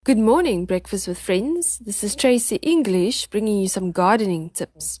Good morning, Breakfast with Friends. This is Tracy English bringing you some gardening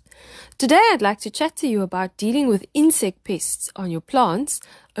tips. Today I'd like to chat to you about dealing with insect pests on your plants,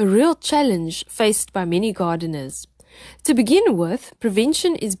 a real challenge faced by many gardeners. To begin with,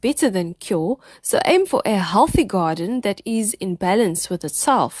 prevention is better than cure, so aim for a healthy garden that is in balance with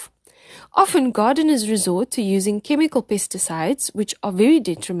itself. Often gardeners resort to using chemical pesticides which are very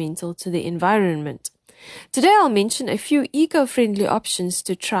detrimental to the environment. Today I'll mention a few eco-friendly options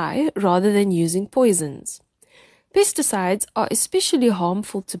to try rather than using poisons. Pesticides are especially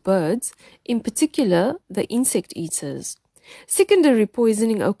harmful to birds, in particular the insect eaters. Secondary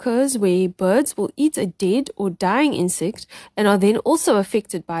poisoning occurs where birds will eat a dead or dying insect and are then also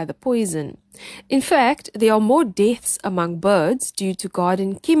affected by the poison. In fact, there are more deaths among birds due to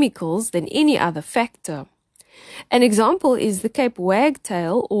garden chemicals than any other factor. An example is the Cape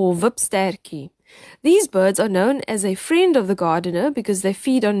wagtail or wipstertjie. These birds are known as a friend of the gardener because they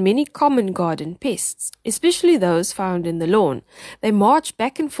feed on many common garden pests, especially those found in the lawn. They march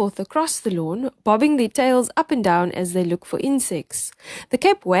back and forth across the lawn, bobbing their tails up and down as they look for insects. The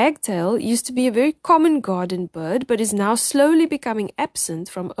Cape wagtail used to be a very common garden bird, but is now slowly becoming absent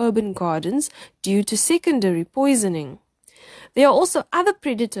from urban gardens due to secondary poisoning. There are also other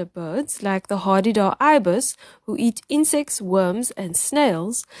predator birds like the hardy-daw ibis who eat insects, worms and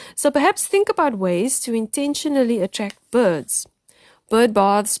snails, so perhaps think about ways to intentionally attract birds. Bird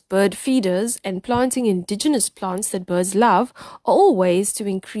baths, bird feeders and planting indigenous plants that birds love are all ways to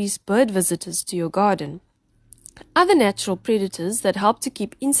increase bird visitors to your garden. Other natural predators that help to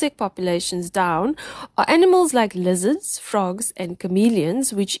keep insect populations down are animals like lizards, frogs, and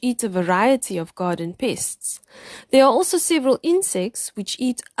chameleons, which eat a variety of garden pests. There are also several insects which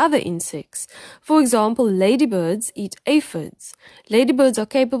eat other insects. For example, ladybirds eat aphids. Ladybirds are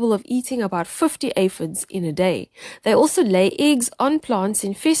capable of eating about 50 aphids in a day. They also lay eggs on plants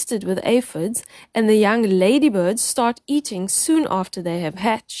infested with aphids, and the young ladybirds start eating soon after they have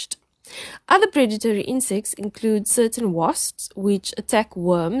hatched. Other predatory insects include certain wasps, which attack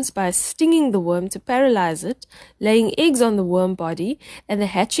worms by stinging the worm to paralyze it, laying eggs on the worm body, and the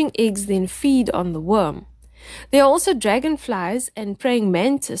hatching eggs then feed on the worm. There are also dragonflies and praying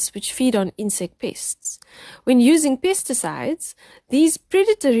mantis which feed on insect pests. When using pesticides, these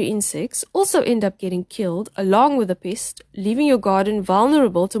predatory insects also end up getting killed along with the pest, leaving your garden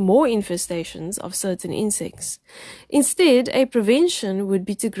vulnerable to more infestations of certain insects. Instead, a prevention would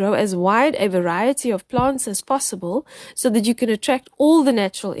be to grow as wide a variety of plants as possible so that you can attract all the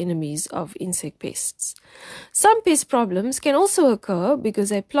natural enemies of insect pests. Some pest problems can also occur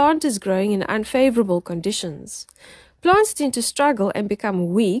because a plant is growing in unfavorable conditions. Plants tend to struggle and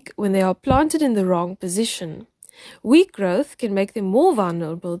become weak when they are planted in the wrong position. Weak growth can make them more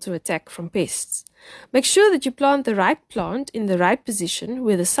vulnerable to attack from pests. Make sure that you plant the right plant in the right position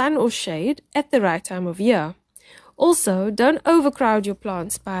where the sun or shade at the right time of year. Also, don't overcrowd your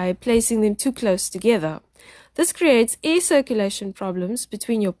plants by placing them too close together. This creates air circulation problems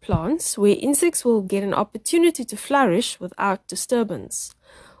between your plants where insects will get an opportunity to flourish without disturbance.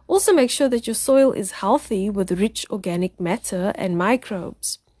 Also make sure that your soil is healthy with rich organic matter and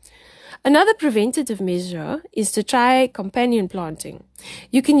microbes. Another preventative measure is to try companion planting.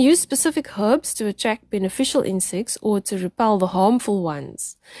 You can use specific herbs to attract beneficial insects or to repel the harmful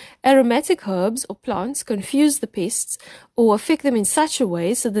ones. Aromatic herbs or plants confuse the pests or affect them in such a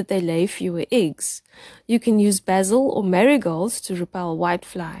way so that they lay fewer eggs. You can use basil or marigolds to repel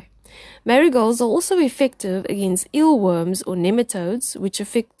whitefly. Marigolds are also effective against eelworms or nematodes, which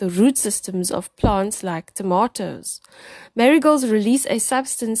affect the root systems of plants like tomatoes. Marigolds release a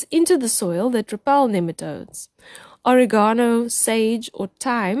substance into the soil that repel nematodes. Oregano, sage, or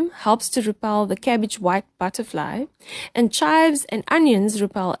thyme helps to repel the cabbage white butterfly, and chives and onions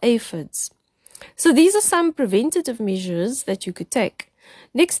repel aphids. So these are some preventative measures that you could take.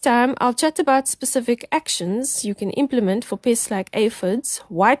 Next time, I'll chat about specific actions you can implement for pests like aphids,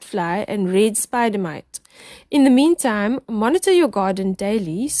 whitefly, and red spider mite. In the meantime, monitor your garden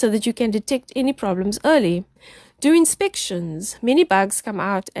daily so that you can detect any problems early. Do inspections. Many bugs come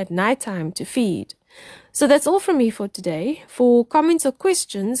out at nighttime to feed. So that's all from me for today. For comments or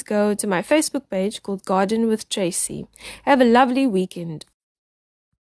questions, go to my Facebook page called Garden with Tracy. Have a lovely weekend.